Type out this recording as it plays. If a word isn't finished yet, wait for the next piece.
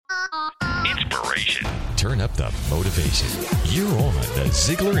Inspiration. Turn up the motivation. You're on the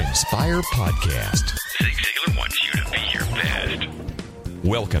Ziglar Inspire Podcast. Zig Ziglar wants you to be your best.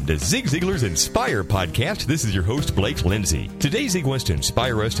 Welcome to Zig Ziglar's Inspire Podcast. This is your host, Blake Lindsay. Today, Zig wants to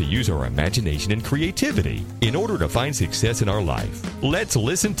inspire us to use our imagination and creativity in order to find success in our life. Let's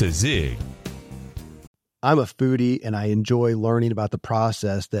listen to Zig. I'm a foodie, and I enjoy learning about the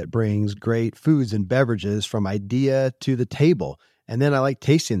process that brings great foods and beverages from idea to the table. And then I like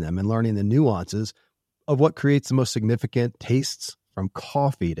tasting them and learning the nuances of what creates the most significant tastes, from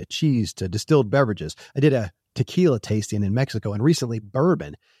coffee to cheese to distilled beverages. I did a tequila tasting in Mexico, and recently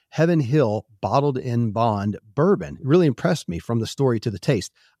bourbon. Heaven Hill Bottled in Bond bourbon really impressed me from the story to the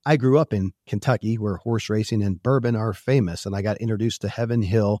taste. I grew up in Kentucky, where horse racing and bourbon are famous, and I got introduced to Heaven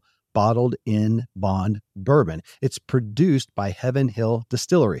Hill Bottled in Bond bourbon. It's produced by Heaven Hill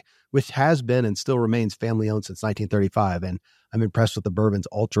Distillery, which has been and still remains family-owned since 1935. And I'm impressed with the bourbon's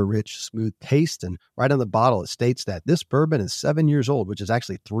ultra-rich, smooth taste. And right on the bottle, it states that this bourbon is 7 years old, which is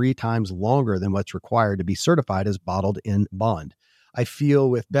actually 3 times longer than what's required to be certified as bottled in bond. I feel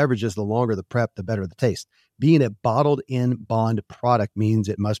with beverages, the longer the prep, the better the taste. Being a bottled in bond product means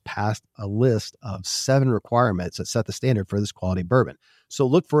it must pass a list of 7 requirements that set the standard for this quality bourbon. So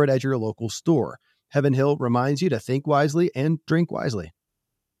look for it at your local store. Heaven Hill reminds you to think wisely and drink wisely.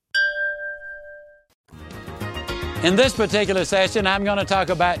 In this particular session, I'm going to talk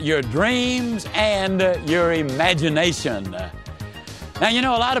about your dreams and your imagination. Now, you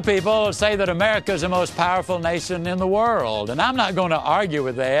know, a lot of people say that America is the most powerful nation in the world, and I'm not going to argue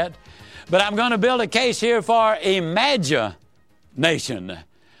with that, but I'm going to build a case here for imagination,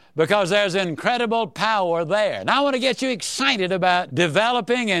 because there's incredible power there. Now, I want to get you excited about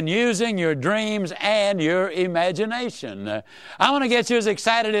developing and using your dreams and your imagination. I want to get you as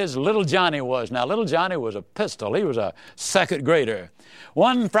excited as little Johnny was. Now, little Johnny was a pistol. He was a second grader.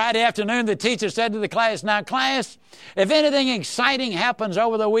 One Friday afternoon, the teacher said to the class, "Now, class, if anything exciting happens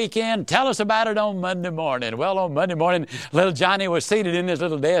over the weekend, tell us about it on Monday morning." Well, on Monday morning, little Johnny was seated in his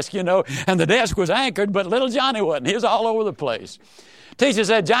little desk, you know, and the desk was anchored, but little Johnny wasn't. He was all over the place. Teacher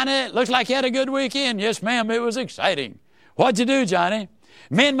said, "Johnny, it looks like you had a good weekend." "Yes, ma'am, it was exciting." "What'd you do, Johnny?"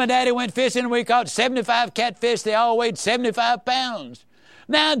 "Me and my daddy went fishing and we caught 75 catfish. They all weighed 75 pounds.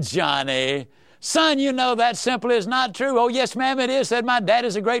 "Now, Johnny, son, you know that simply is not true." "Oh, yes, ma'am, it is," said my dad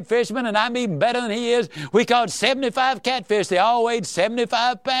is a great fisherman and I'm even better than he is. We caught 75 catfish. They all weighed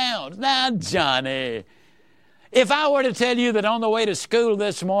 75 pounds. "Now, Johnny, if I were to tell you that on the way to school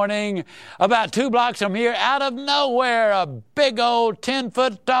this morning, about 2 blocks from here, out of nowhere, a big old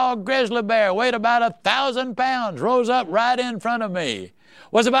 10-foot tall grizzly bear weighed about 1,000 pounds rose up right in front of me,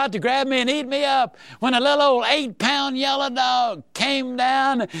 was about to grab me and eat me up, when a little old 8-pound yellow dog came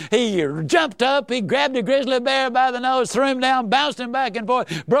down. He jumped up, he grabbed the grizzly bear by the nose, threw him down, bounced him back and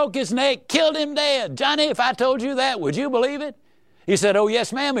forth, broke his neck, killed him dead. Johnny, if I told you that, would you believe it?" He said, "Oh,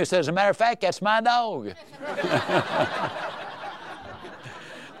 yes, ma'am." He said, "As a matter of fact, that's my dog."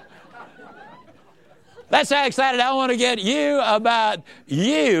 That's how excited I want to get you about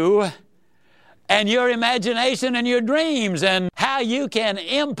you and your imagination and your dreams and how you can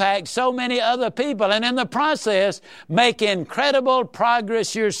impact so many other people and in the process make incredible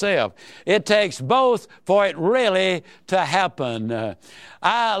progress yourself. It takes both for it really to happen.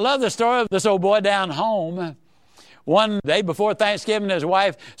 I love the story of this old boy down home. One day before Thanksgiving, his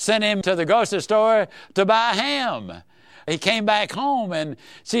wife sent him to the grocery store to buy ham. He came back home and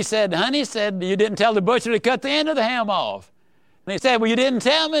she said, "Honey," said, "you didn't tell the butcher to cut the end of the ham off." And he said, "Well, you didn't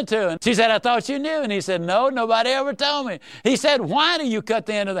tell me to." And she said, "I thought you knew." And he said, "No, nobody ever told me." He said, "Why do you cut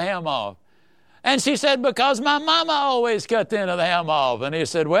the end of the ham off?" And she said, "Because my mama always cut the end of the ham off." And he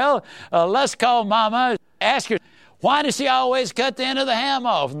said, "Well, let's call Mama, ask her, why does she always cut the end of the ham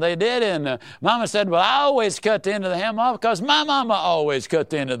off?" And they did, and Mama said, "Well, I always cut the end of the ham off because my mama always cut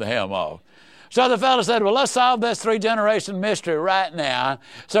the end of the ham off." So the fellow said, "Well, let's solve this 3-generation mystery right now."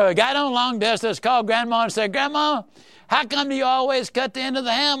 So he got on long distance, called Grandma and said, "Grandma, how come do you always cut the end of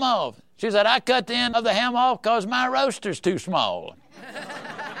the ham off?" She said, "I cut the end of the ham off because my roaster's too small."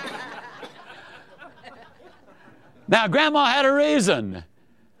 Now, Grandma had a reason.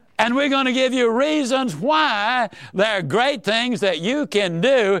 And we're going to give you reasons why there are great things that you can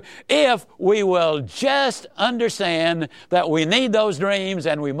do if we will just understand that we need those dreams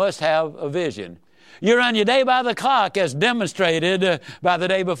and we must have a vision. You run your day by the clock as demonstrated by the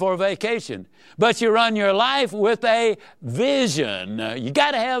day before vacation. But you run your life with a vision. You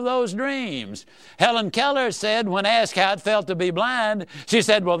got to have those dreams. Helen Keller said when asked how it felt to be blind, she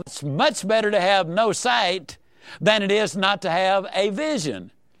said, "Well, it's much better to have no sight than it is not to have a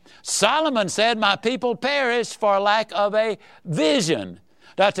vision." Solomon said, "My people perish for lack of a vision."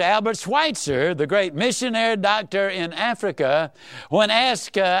 Dr. Albert Schweitzer, the great missionary doctor in Africa, when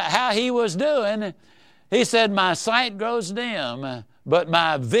asked how he was doing, he said, "My sight grows dim, but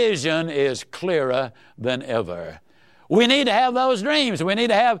my vision is clearer than ever." We need to have those dreams. We need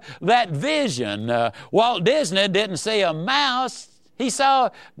to have that vision. Walt Disney didn't see a mouse. He saw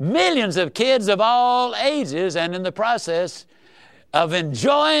millions of kids of all ages, and in the process of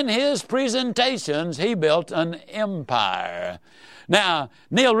enjoying his presentations, he built an empire. Now,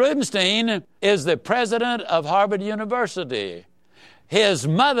 Neil Rubenstein is the president of Harvard University. His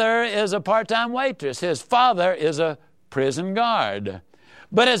mother is a part-time waitress. His father is a prison guard.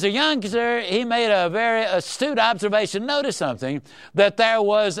 But as a youngster, he made a very astute observation. Notice something, that there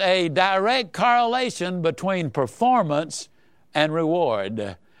was a direct correlation between performance and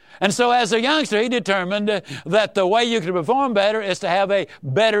reward. And so as a youngster, he determined that the way you could perform better is to have a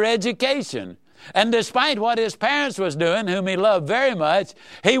better education. And despite what his parents was doing, whom he loved very much,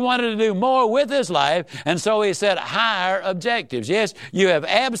 he wanted to do more with his life, and so he set higher objectives. Yes, you have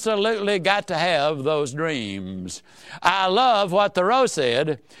absolutely got to have those dreams. I love what Thoreau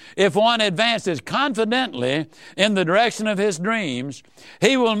said. If one advances confidently in the direction of his dreams,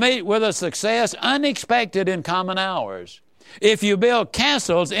 he will meet with a success unexpected in common hours. If you build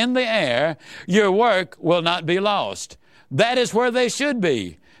castles in the air, your work will not be lost. That is where they should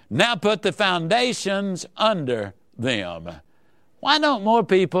be. Now put the foundations under them. Why don't more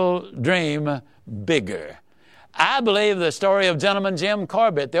people dream bigger? I believe the story of gentleman Jim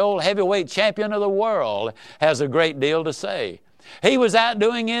Corbett, the old heavyweight champion of the world, has a great deal to say. He was out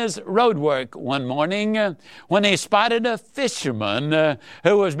doing his road work one morning when he spotted a fisherman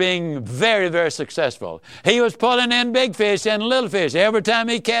who was being very, very successful. He was pulling in big fish and little fish. Every time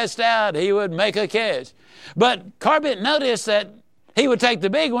he cast out, he would make a catch. But Corbett noticed that he would take the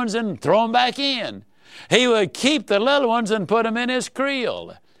big ones and throw them back in. He would keep the little ones and put them in his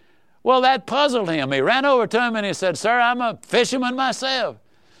creel. Well, that puzzled him. He ran over to him and he said, "Sir, I'm a fisherman myself,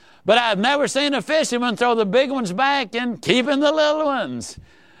 but I've never seen a fisherman throw the big ones back and keeping the little ones.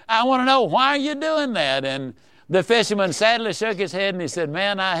 I want to know, why are you doing that?" And the fisherman sadly shook his head and he said,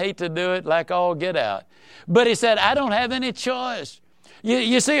 "Man, I hate to do it like all get out. But," he said, "I don't have any choice.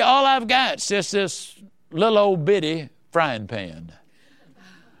 You see, all I've got is just this little old bitty frying pan."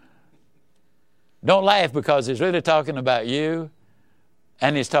 Don't laugh, because he's really talking about you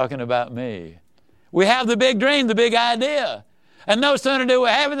and he's talking about me. We have the big dream, the big idea. And no sooner do we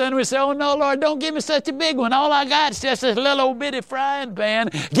have it than we say, "Oh no, Lord, don't give me such a big one. All I got is just this little old bitty frying pan.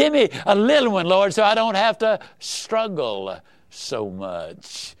 Give me a little one, Lord, so I don't have to struggle so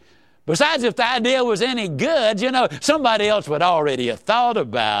much." Besides, if the idea was any good, somebody else would already have thought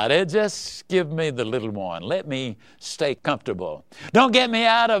about it. Just give me the little one. Let me stay comfortable. Don't get me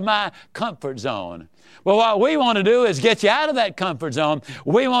out of my comfort zone. Well, what we want to do is get you out of that comfort zone.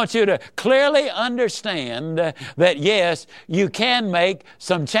 We want you to clearly understand that, yes, you can make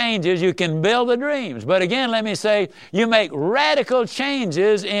some changes. You can build the dreams. But again, let me say, you make radical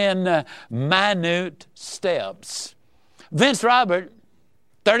changes in minute steps. Vince Robert,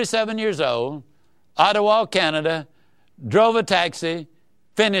 37 years old, Ottawa, Canada, drove a taxi,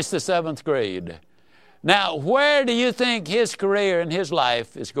 finished the 7th grade. Now, where do you think his career and his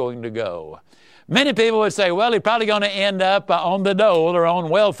life is going to go? Many people would say, well, he's probably going to end up on the dole or on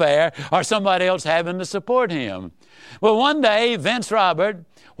welfare, or somebody else having to support him. Well, one day, Vince Robert,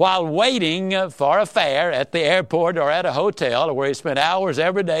 while waiting for a fare at the airport or at a hotel where he spent hours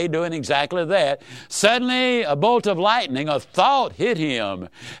every day doing exactly that, suddenly a bolt of lightning, a thought hit him.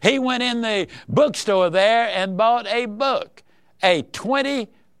 He went in the bookstore there and bought a book, a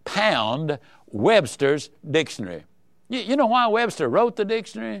 20-pound Webster's Dictionary. You know why Webster wrote the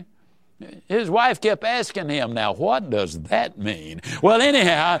dictionary? His wife kept asking him, "Now, what does that mean?" Well,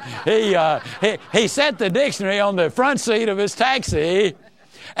 anyhow, he set the dictionary on the front seat of his taxi,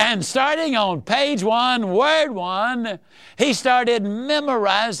 and starting on page 1, word 1, he started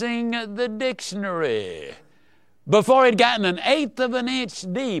memorizing the dictionary. Before he'd gotten an eighth of an inch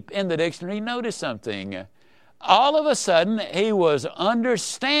deep in the dictionary, he noticed something. All of a sudden, he was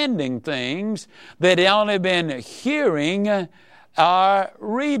understanding things that he'd only been hearing or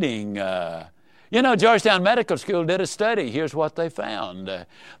reading. Georgetown Medical School did a study. Here's what they found.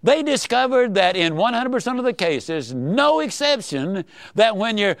 They discovered that in 100% of the cases, no exception, that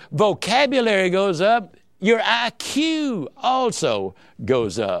when your vocabulary goes up, your IQ also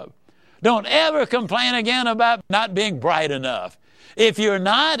goes up. Don't ever complain again about not being bright enough. If you're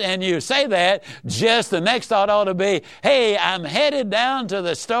not and you say that, just the next thought ought to be, hey, I'm headed down to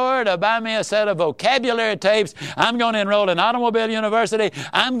the store to buy me a set of vocabulary tapes. I'm going to enroll in Automobile University.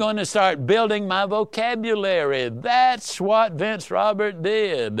 I'm going to start building my vocabulary. That's what Vince Robert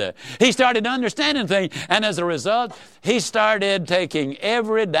did. He started understanding things, and as a result, he started taking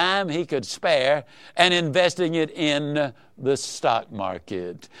every dime he could spare and investing it in the stock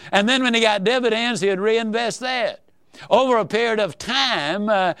market. And then when he got dividends, he'd reinvest that. Over a period of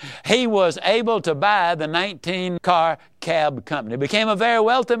time, he was able to buy the 19-car cab company. Became a very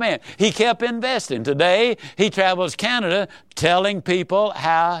wealthy man. He kept investing. Today, he travels Canada telling people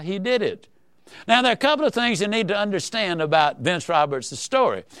how he did it. Now, there are a couple of things you need to understand about Vince Roberts'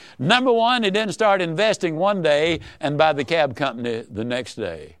 story. Number one, he didn't start investing one day and buy the cab company the next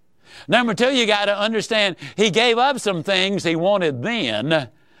day. Number two, you got to understand he gave up some things he wanted then,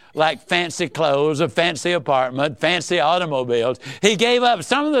 like fancy clothes, a fancy apartment, fancy automobiles. He gave up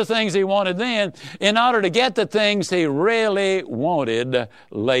some of the things he wanted then in order to get the things he really wanted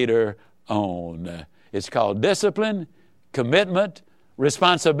later on. It's called discipline, commitment,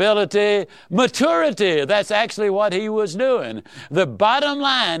 responsibility, maturity. That's actually what he was doing. The bottom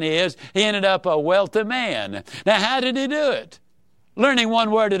line is he ended up a wealthy man. Now, how did he do it? Learning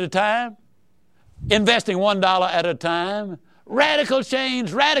one word at a time, investing $1 at a time, radical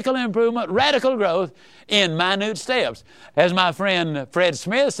change, radical improvement, radical growth in minute steps. As my friend Fred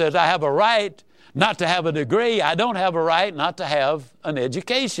Smith says, I have a right not to have a degree. I don't have a right not to have an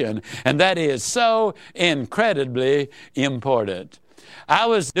education. And that is so incredibly important. I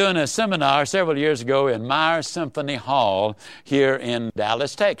was doing a seminar several years ago in Myers Symphony Hall here in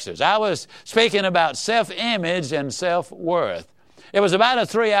Dallas, Texas. I was speaking about self-image and self-worth. It was about a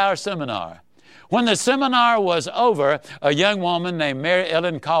 3-hour seminar. When the seminar was over, a young woman named Mary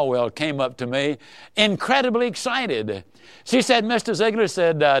Ellen Caldwell came up to me, incredibly excited. She said, Mr. Ziglar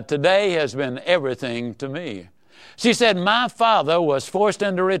said, today has been everything to me. She said, my father was forced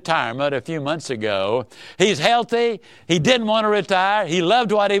into retirement a few months ago. He's healthy. He didn't want to retire. He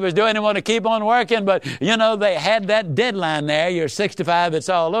loved what he was doing. He wanted to keep on working, but, you know, they had that deadline there. You're 65, it's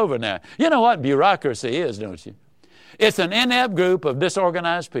all over now. You know what bureaucracy is, don't you? It's an inept group of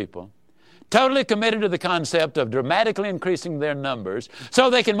disorganized people, totally committed to the concept of dramatically increasing their numbers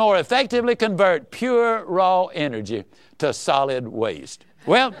so they can more effectively convert pure raw energy to solid waste.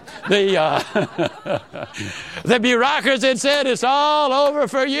 Well, the bureaucrats had said, it's all over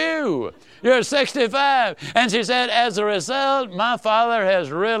for you. You're 65. And she said, as a result, my father has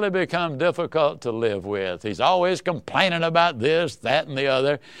really become difficult to live with. He's always complaining about this, that, and the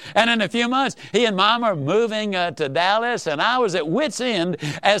other. And in a few months, he and Mom are moving to Dallas, and I was at wit's end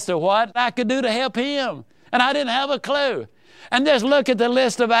as to what I could do to help him. And I didn't have a clue. And just look at the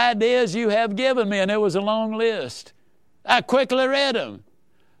list of ideas you have given me, and it was a long list. I quickly read them.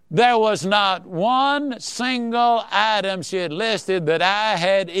 There was not one single item she had listed that I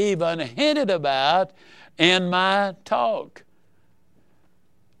had even hinted about in my talk.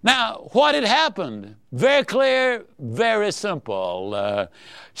 Now, what had happened? Very clear, very simple.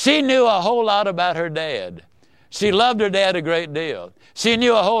 She knew a whole lot about her dad. She loved her dad a great deal. She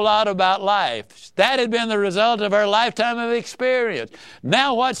knew a whole lot about life. That had been the result of her lifetime of experience.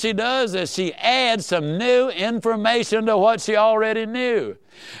 Now what she does is she adds some new information to what she already knew.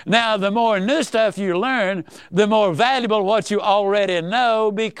 Now, the more new stuff you learn, the more valuable what you already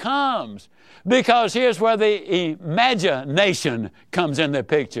know becomes. Because here's where the imagination comes in the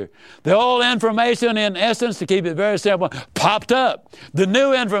picture. The old information, in essence, to keep it very simple, popped up. The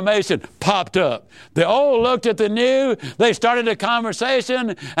new information popped up. The old looked at the new, they started a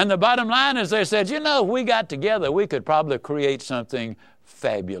conversation, and the bottom line is they said, you know, if we got together, we could probably create something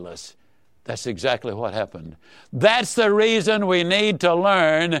fabulous. That's exactly what happened. That's the reason we need to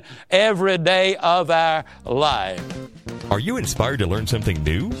learn every day of our life. Are you inspired to learn something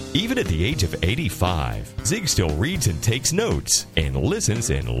new? Even at the age of 85, Zig still reads and takes notes and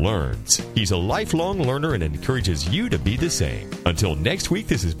listens and learns. He's a lifelong learner and encourages you to be the same. Until next week,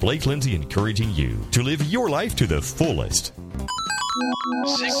 this is Blake Lindsay encouraging you to live your life to the fullest.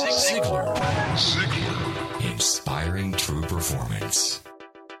 Ziglar. Inspiring true performance.